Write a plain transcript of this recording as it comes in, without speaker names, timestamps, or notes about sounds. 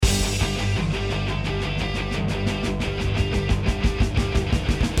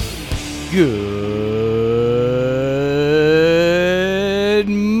Good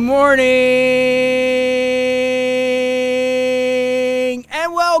morning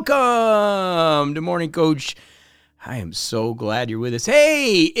and welcome to Morning Coach. I am so glad you're with us.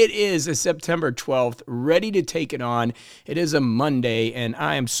 Hey, it is a September 12th, ready to take it on. It is a Monday, and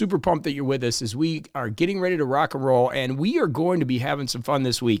I am super pumped that you're with us as we are getting ready to rock and roll, and we are going to be having some fun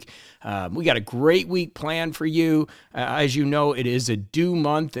this week. We got a great week planned for you. As you know, it is a due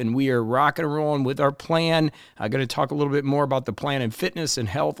month, and we are rocking and rolling with our plan. I'm going to talk a little bit more about the plan in fitness and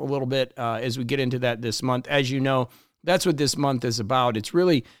health a little bit as we get into that this month. As you know, that's what this month is about. It's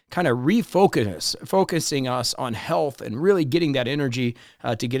really kind of focusing us on health and really getting that energy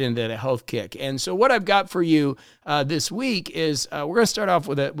to get into that health kick. And so what I've got for you this week is we're going to start off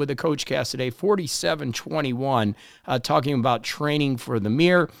with a Coach Cast today, 4721, talking about training for the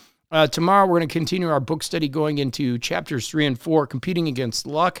mirror. Tomorrow we're going to continue our book study going into chapters 3 and 4, Competing Against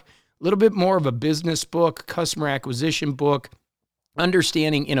Luck, a little bit more of a business book, customer acquisition book,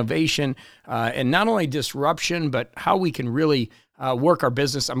 understanding innovation and not only disruption, but how we can really work our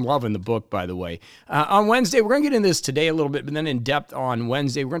business. I'm loving the book, by the way. On Wednesday, we're going to get into this today a little bit, but then in depth on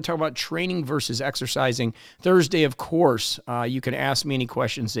Wednesday, we're going to talk about training versus exercising. Thursday, of course, you can ask me any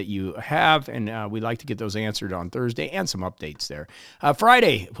questions that you have, and we'd like to get those answered on Thursday and some updates there.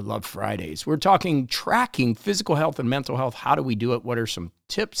 Friday, we love Fridays. We're talking tracking physical health and mental health. How do we do it? What are some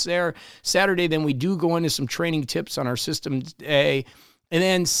tips there? Saturday, then we do go into some training tips on our system today. And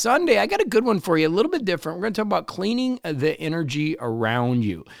then Sunday, I got a good one for you, a little bit different. We're going to talk about cleaning the energy around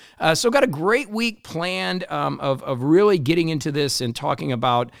you. So got a great week planned of really getting into this and talking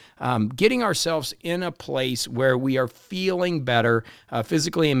about getting ourselves in a place where we are feeling better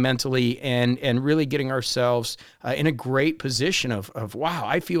physically and mentally and really getting ourselves in a great position of, wow,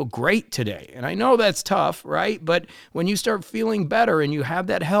 I feel great today. And I know that's tough, right? But when you start feeling better and you have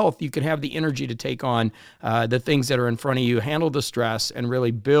that health, you can have the energy to take on the things that are in front of you, handle the stress, and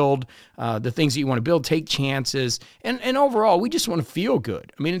really build the things that you want to build, take chances. And overall, we just want to feel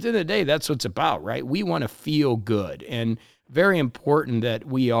good. I mean, at the end of the day, that's what it's about, right? We want to feel good. And very important that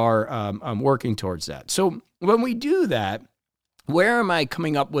we are working towards that. So when we do that, where am I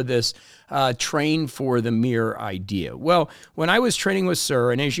coming up with this train for the mirror idea? Well, when I was training with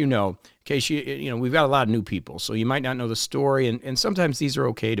Sir, and as you know, in case we've got a lot of new people, so you might not know the story, and sometimes these are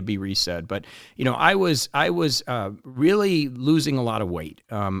okay to be resaid. But I was really losing a lot of weight.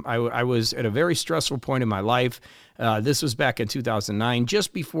 I was at a very stressful point in my life. This was back in 2009,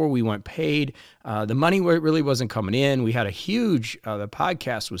 just before we went paid. The money really wasn't coming in. We had a huge. The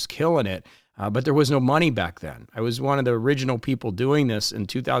podcast was killing it. But there was no money back then. I was one of the original people doing this in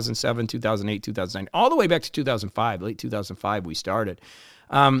 2007, 2008, 2009, all the way back to 2005, late 2005 we started.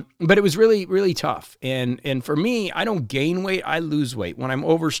 But it was really, really tough. And for me, I don't gain weight, I lose weight. When I'm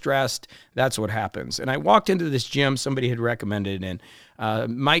overstressed, that's what happens. And I walked into this gym, somebody had recommended, and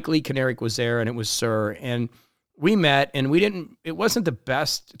Mike Lee Kanarick was there, and it was Sir, and we met, and it wasn't the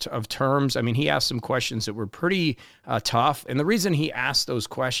best of terms. I mean, he asked some questions that were pretty tough. And the reason he asked those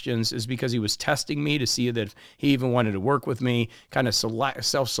questions is because he was testing me to see that he even wanted to work with me, kind of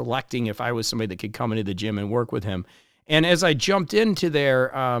self-selecting if I was somebody that could come into the gym and work with him. And as I jumped into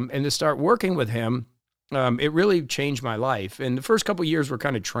there and to start working with him, it really changed my life. And the first couple of years were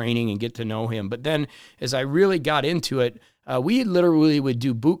kind of training and get to know him. But then as I really got into it, we literally would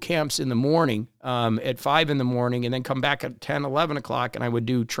do boot camps in the morning at 5 in the morning and then come back at 10, 11 o'clock, and I would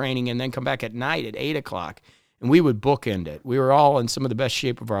do training and then come back at night at 8 o'clock. And we would bookend it. We were all in some of the best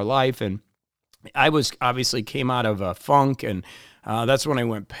shape of our life. And I obviously came out of a funk, and that's when I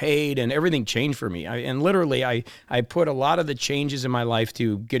went paid, and everything changed for me. I put a lot of the changes in my life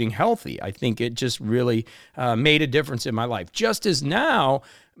to getting healthy. I think it just really made a difference in my life. Just as now,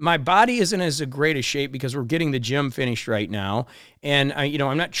 my body isn't as great a shape because we're getting the gym finished right now. And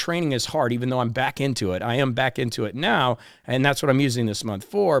I'm not training as hard, even though I'm back into it. I am back into it now, and that's what I'm using this month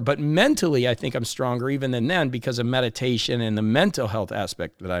for. But mentally, I think I'm stronger even than then because of meditation and the mental health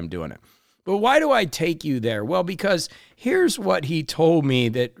aspect that I'm doing it. But why do I take you there? Well, because here's what he told me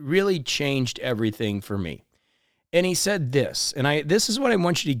that really changed everything for me. And he said this, and this is what I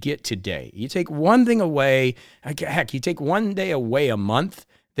want you to get today. You take one thing away, heck, you take one day away a month,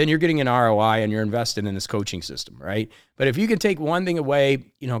 then you're getting an ROI and you're invested in this coaching system, right? But if you can take one thing away,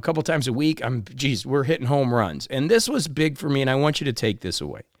 a couple times a week, we're hitting home runs. And this was big for me, and I want you to take this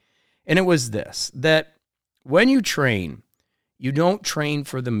away. And it was this, that when you train, you don't train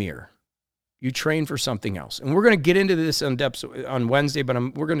for the mirror. You train for something else. And we're going to get into this in depth on Wednesday, but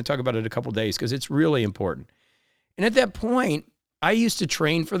we're going to talk about it a couple days because it's really important. And at that point, I used to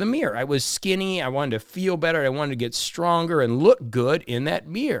train for the mirror. I was skinny. I wanted to feel better. I wanted to get stronger and look good in that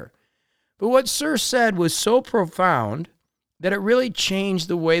mirror. But what Sir said was so profound that it really changed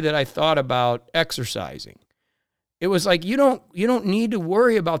the way that I thought about exercising. It was like, you don't need to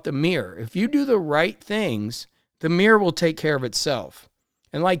worry about the mirror. If you do the right things, the mirror will take care of itself.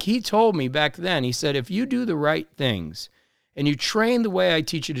 And like he told me back then, he said, if you do the right things and you train the way I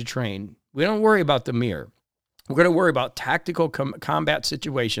teach you to train, we don't worry about the mirror. We're going to worry about tactical combat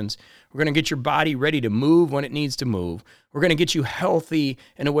situations. We're going to get your body ready to move when it needs to move. We're going to get you healthy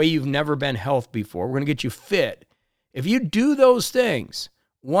in a way you've never been healthy before. We're going to get you fit. If you do those things,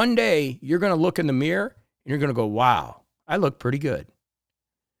 one day you're going to look in the mirror and you're going to go, wow, I look pretty good.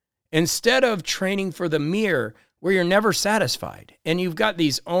 Instead of training for the mirror where you're never satisfied and you've got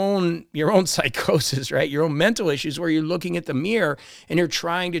your own psychosis, right? Your own mental issues where you're looking at the mirror and you're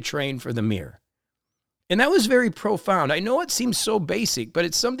trying to train for the mirror. And that was very profound. I know it seems so basic, but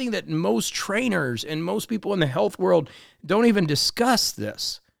it's something that most trainers and most people in the health world don't even discuss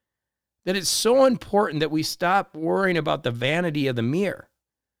this. That it's so important that we stop worrying about the vanity of the mirror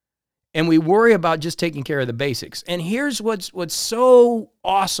and we worry about just taking care of the basics. And here's what's so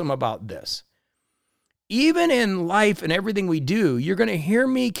awesome about this. Even in life and everything we do, you're going to hear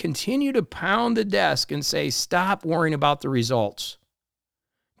me continue to pound the desk and say, stop worrying about the results.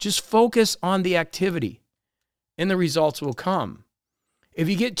 Just focus on the activity and the results will come. If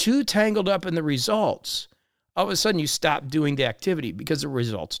you get too tangled up in the results, all of a sudden you stop doing the activity because the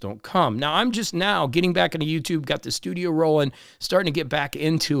results don't come. Now, I'm just now getting back into YouTube, got the studio rolling, starting to get back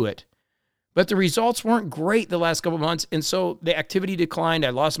into it. But the results weren't great the last couple of months, and so the activity declined.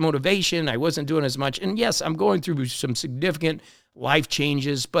 I lost motivation. I wasn't doing as much. And yes, I'm going through some significant life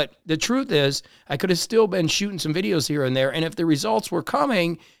changes, but the truth is I could have still been shooting some videos here and there, and if the results were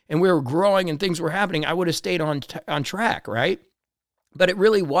coming and we were growing and things were happening, I would have stayed on track, right? But it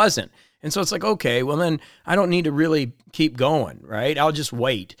really wasn't. And so it's like, okay, well then I don't need to really keep going, right? I'll just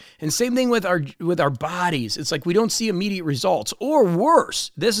wait. And same thing with our bodies. It's like we don't see immediate results. Or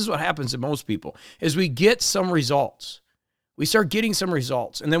worse, this is what happens to most people, is we get some results. We start getting some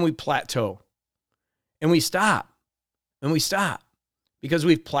results and then we plateau. And we stop. And we stop because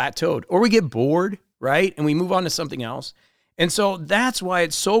we've plateaued. Or we get bored, right? And we move on to something else. And so that's why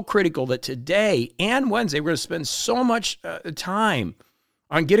it's so critical that today and Wednesday, we're going to spend so much time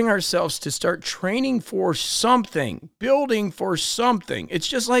on getting ourselves to start training for something, building for something. It's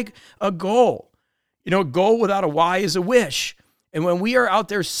just like a goal. You know, a goal without a why is a wish. And when we are out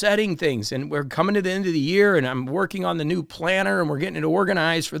there setting things and we're coming to the end of the year and I'm working on the new planner and we're getting it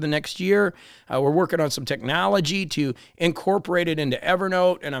organized for the next year, we're working on some technology to incorporate it into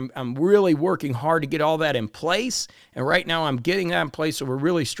Evernote, and I'm really working hard to get all that in place. And right now I'm getting that in place so we're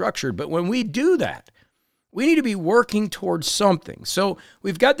really structured. But when we do that, we need to be working towards something. So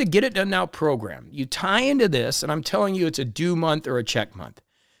we've got the Get It Done Now program. You tie into this, and I'm telling you it's a due month or a check month.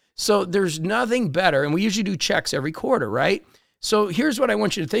 So there's nothing better, and we usually do checks every quarter, right? So here's what I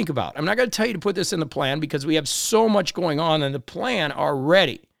want you to think about. I'm not going to tell you to put this in the plan because we have so much going on in the plan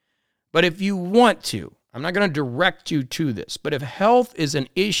already. But if you want to, I'm not going to direct you to this, but if health is an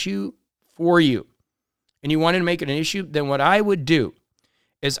issue for you and you wanted to make it an issue, then what I would do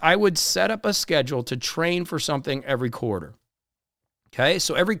is I would set up a schedule to train for something every quarter. Okay,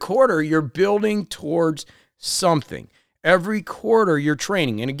 so every quarter you're building towards something. Every quarter you're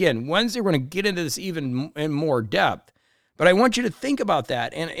training. And again, Wednesday we're going to get into this even in more depth. But I want you to think about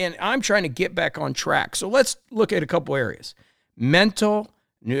that. And I'm trying to get back on track. So let's look at a couple areas. Mental,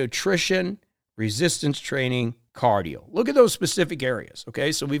 nutrition, resistance training, cardio. Look at those specific areas.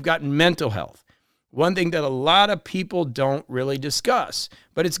 Okay, so we've got mental health. One thing that a lot of people don't really discuss,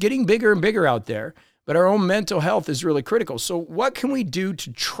 but it's getting bigger and bigger out there, but our own mental health is really critical. So what can we do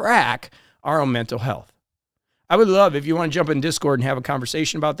to track our own mental health? I would love if you want to jump in Discord and have a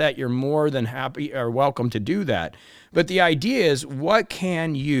conversation about that. You're more than happy or welcome to do that. But the idea is, what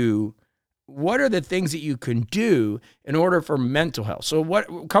are the things that you can do in order for mental health? So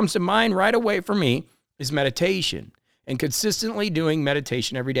what comes to mind right away for me is meditation and consistently doing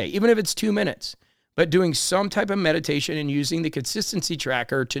meditation every day, even if it's 2 minutes. But doing some type of meditation and using the consistency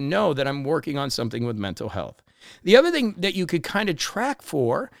tracker to know that I'm working on something with mental health. The other thing that you could kind of track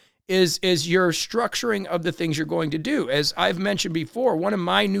for is your structuring of the things you're going to do. As I've mentioned before, one of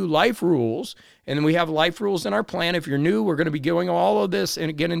my new life rules, and we have life rules in our plan. If you're new, we're going to be doing all of this and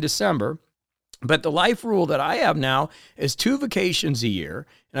again in December. But the life rule that I have now is 2 vacations a year,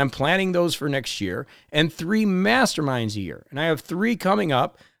 and I'm planning those for next year, and 3 masterminds a year. And I have 3 coming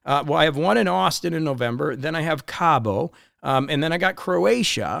up. I have 1 in Austin in November, then I have Cabo, and then I got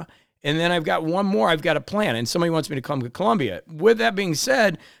Croatia, and then I've got 1 more I've got to plan, and somebody wants me to come to Colombia. With that being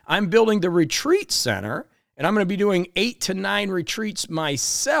said, I'm building the retreat center, and I'm going to be doing 8 to 9 retreats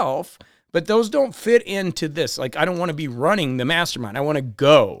myself, But those don't fit into this. Like, I don't want to be running the mastermind. I want to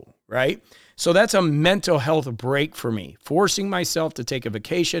go, right? So that's a mental health break for me, forcing myself to take a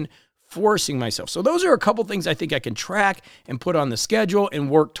vacation, forcing myself. So those are a couple things I think I can track and put on the schedule and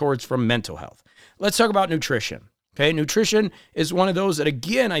work towards from mental health. Let's talk about nutrition. Okay, nutrition is one of those that,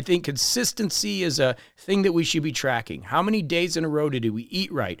 again, I think consistency is a thing that we should be tracking. How many days in a row did we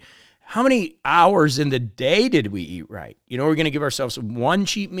eat right? How many hours in the day did we eat right? You know, we're going to give ourselves one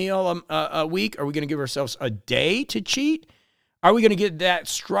cheat meal a week. Are we going to give ourselves a day to cheat? Are we going to get that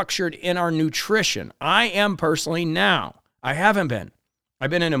structured in our nutrition? I am personally now. I haven't been. I've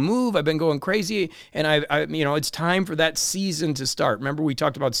been in a move. I've been going crazy, and it's time for that season to start. Remember, we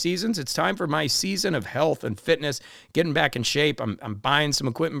talked about seasons. It's time for my season of health and fitness, getting back in shape. I'm buying some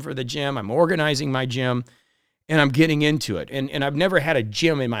equipment for the gym. I'm organizing my gym, and I'm getting into it. And I've never had a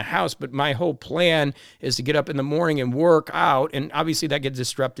gym in my house, but my whole plan is to get up in the morning and work out. And obviously that gets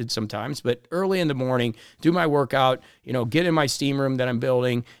disrupted sometimes, but early in the morning, do my workout, get in my steam room that I'm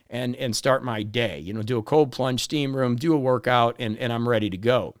building and start my day, do a cold plunge steam room, do a workout, and I'm ready to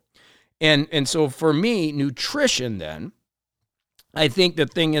go. And so for me, nutrition then, I think the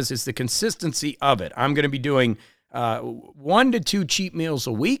thing is the consistency of it. I'm going to be doing 1 to 2 cheat meals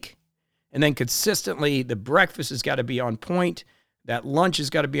a week. And then consistently, the breakfast has got to be on point. That lunch has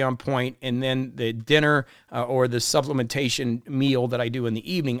got to be on point. And then the dinner or the supplementation meal that I do in the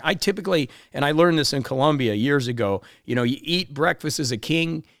evening, I typically, and I learned this in Colombia years ago, you eat breakfast as a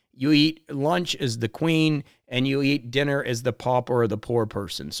king, you eat lunch as the queen, and you eat dinner as the pauper or the poor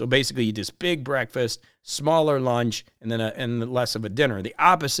person. So basically, you just big breakfast, smaller lunch, and then less of a dinner. The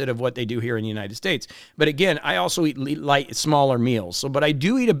opposite of what they do here in the United States. But again, I also eat light, smaller meals. But I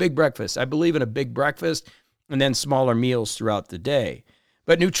do eat a big breakfast. I believe in a big breakfast and then smaller meals throughout the day.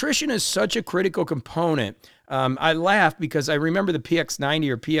 But nutrition is such a critical component. I laugh because I remember the PX90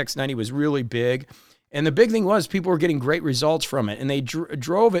 or PX90 was really big. And the big thing was people were getting great results from it, and they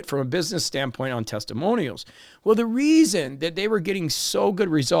drove it from a business standpoint on testimonials. Well, the reason that they were getting so good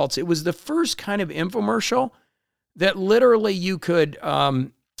results, it was the first kind of infomercial that literally you could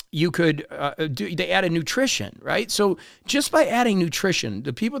do. They added nutrition, right? So just by adding nutrition,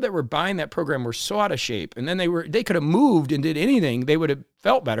 the people that were buying that program were so out of shape, and then they could have moved and did anything, they would have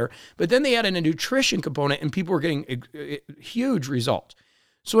felt better. But then they added a nutrition component, and people were getting huge results.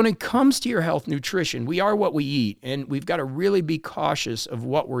 So when it comes to your health nutrition, we are what we eat, and we've got to really be cautious of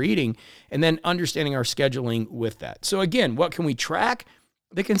what we're eating and then understanding our scheduling with that. So again, what can we track?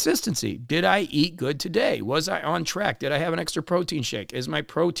 The consistency. Did I eat good today? Was I on track? Did I have an extra protein shake? Is my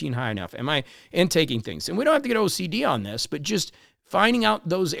protein high enough? Am I intaking things? And we don't have to get OCD on this, but just finding out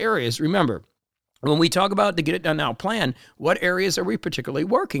those areas. Remember, when we talk about the Get It Done Now plan, what areas are we particularly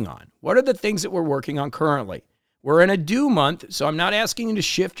working on? What are the things that we're working on currently? We're in a due month, so I'm not asking you to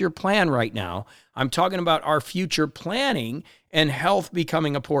shift your plan right now. I'm talking about our future planning and health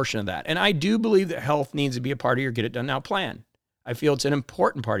becoming a portion of that. And I do believe that health needs to be a part of your Get It Done Now plan. I feel it's an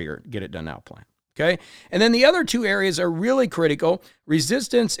important part of your Get It Done Now plan. Okay. And then the other two areas are really critical,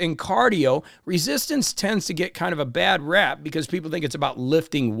 resistance and cardio. Resistance tends to get kind of a bad rap because people think it's about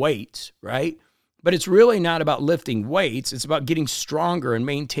lifting weights, right? But it's really not about lifting weights. It's about getting stronger and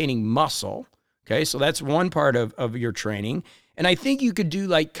maintaining muscle. Okay, so that's one part of your training. And I think you could do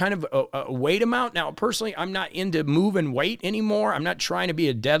like kind of a weight amount. Now, personally, I'm not into moving weight anymore. I'm not trying to be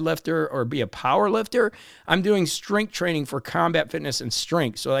a deadlifter or be a power lifter. I'm doing strength training for combat fitness and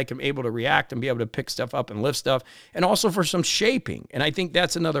strength so I can be able to react and be able to pick stuff up and lift stuff, and also for some shaping. And I think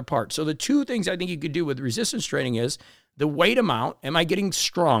that's another part. So the two things I think you could do with resistance training is the weight amount. Am I getting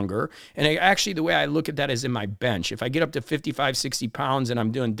stronger? And actually, the way I look at that is in my bench. If I get up to 55, 60 pounds and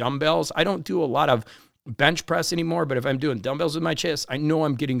I'm doing dumbbells, I don't do a lot of bench press anymore, but if I'm doing dumbbells with my chest, I know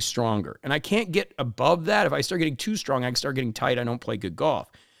I'm getting stronger. And I can't get above that. If I start getting too strong, I can start getting tight. I don't play good golf.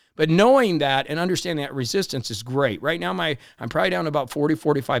 But knowing that and understanding that resistance is great. Right now, I'm probably down to about 40,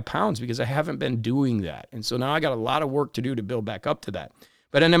 45 pounds because I haven't been doing that. And so now I got a lot of work to do to build back up to that.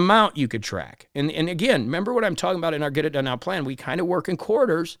 But an amount you could track. And again, remember what I'm talking about in our Get It Done Now plan. We kind of work in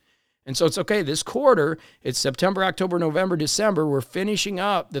quarters. And so it's okay. This quarter, it's September, October, November, December. We're finishing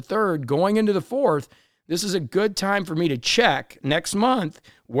up the third, going into the fourth. This is a good time for me to check next month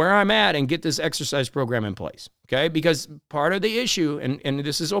where I'm at and get this exercise program in place, okay? Because part of the issue, and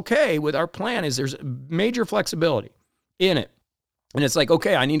this is okay with our plan, is there's major flexibility in it. And it's like,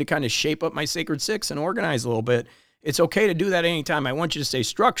 okay, I need to kind of shape up my Sacred Six and organize a little bit. It's okay to do that anytime. I want you to stay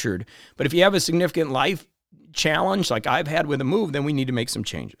structured. But if you have a significant life challenge like I've had with a move, then we need to make some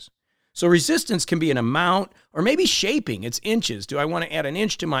changes. So resistance can be an amount or maybe shaping. It's inches. Do I want to add an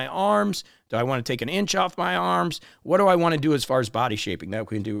inch to my arms? Do I want to take an inch off my arms? What do I want to do as far as body shaping?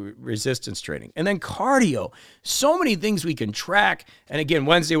 That we can do resistance training. And then cardio. So many things we can track. And again,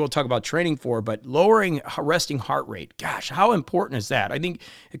 Wednesday we'll talk about training for, but lowering resting heart rate. Gosh, how important is that? I think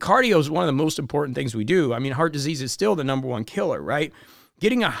cardio is one of the most important things we do. I mean, heart disease is still the number one killer, right?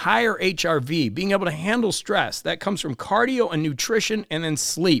 Getting a higher HRV, being able to handle stress, that comes from cardio and nutrition and then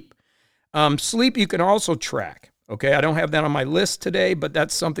sleep. Sleep you can also track, okay? I don't have that on my list today, but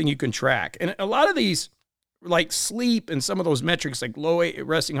that's something you can track. And a lot of these, like sleep and some of those metrics like low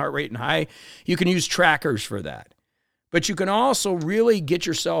resting heart rate and high, you can use trackers for that. But you can also really get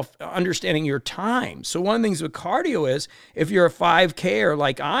yourself understanding your time. So one of the things with cardio is, if you're a 5K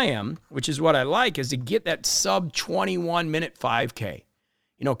like I am, which is what I like, is to get that sub 21-minute 5K.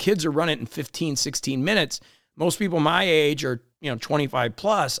 You know, kids are running it in 15, 16 minutes. Most people my age are 25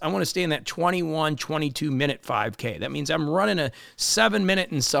 plus, I want to stay in that 21, 22-minute 5K. That means I'm running a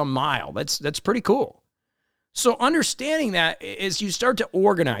 7-minute and some mile. That's pretty cool. So understanding that as you start to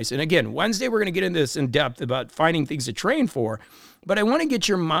organize, and again, Wednesday we're going to get into this in depth about finding things to train for, but I want to get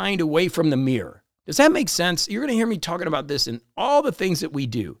your mind away from the mirror. Does that make sense? You're going to hear me talking about this in all the things that we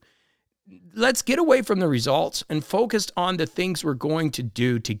do. Let's get away from the results and focus on the things we're going to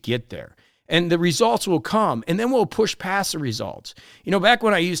do to get there. And the results will come, and then we'll push past the results. You know, back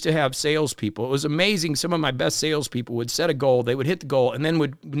when I used to have salespeople, it was amazing. Some of my best salespeople would set a goal, they would hit the goal, and then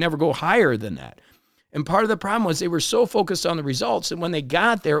would never go higher than that. And part of the problem was they were so focused on the results, and when they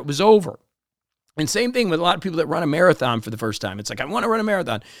got there, it was over. And same thing with a lot of people that run a marathon for the first time. It's like, I want to run a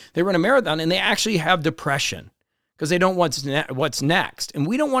marathon. They run a marathon, and they actually have depression because they don't know what's next. And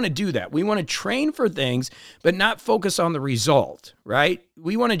we don't want to do that. We want to train for things, but not focus on the result, right?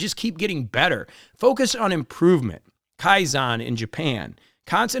 We want to just keep getting better. Focus on improvement. Kaizen in Japan.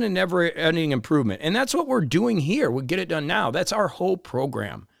 Constant and never-ending improvement. And that's what we're doing here. We'll get it done now. That's our whole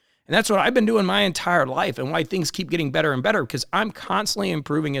program. And that's what I've been doing my entire life, and why things keep getting better and better, because I'm constantly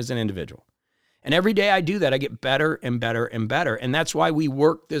improving as an individual. And every day I do that, I get better and better and better. And that's why we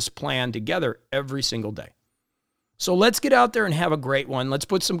work this plan together every single day. So let's get out there and have a great one. Let's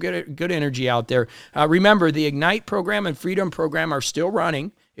put some good energy out there. Remember, the Ignite program and Freedom program are still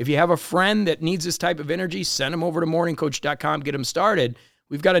running. If you have a friend that needs this type of energy, send them over to morningcoach.com, get them started.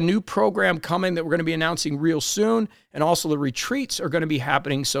 We've got a new program coming that we're going to be announcing real soon, and also the retreats are going to be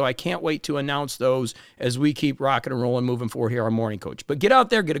happening, so I can't wait to announce those as we keep rocking and rolling, moving forward here on Morning Coach. But get out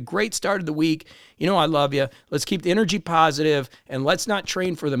there, get a great start of the week. You know I love you. Let's keep the energy positive, and let's not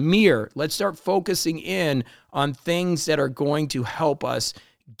train for the mirror. Let's start focusing in on things that are going to help us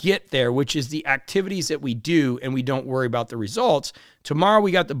get there, which is the activities that we do, and we don't worry about the results. Tomorrow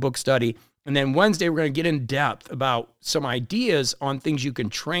we got the book study. And then Wednesday, we're going to get in depth about some ideas on things you can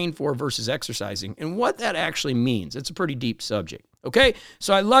train for versus exercising and what that actually means. It's a pretty deep subject. Okay?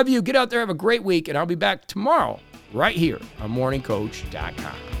 So I love you. Get out there, have a great week, and I'll be back tomorrow right here on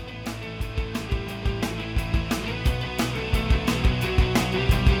morningcoach.com.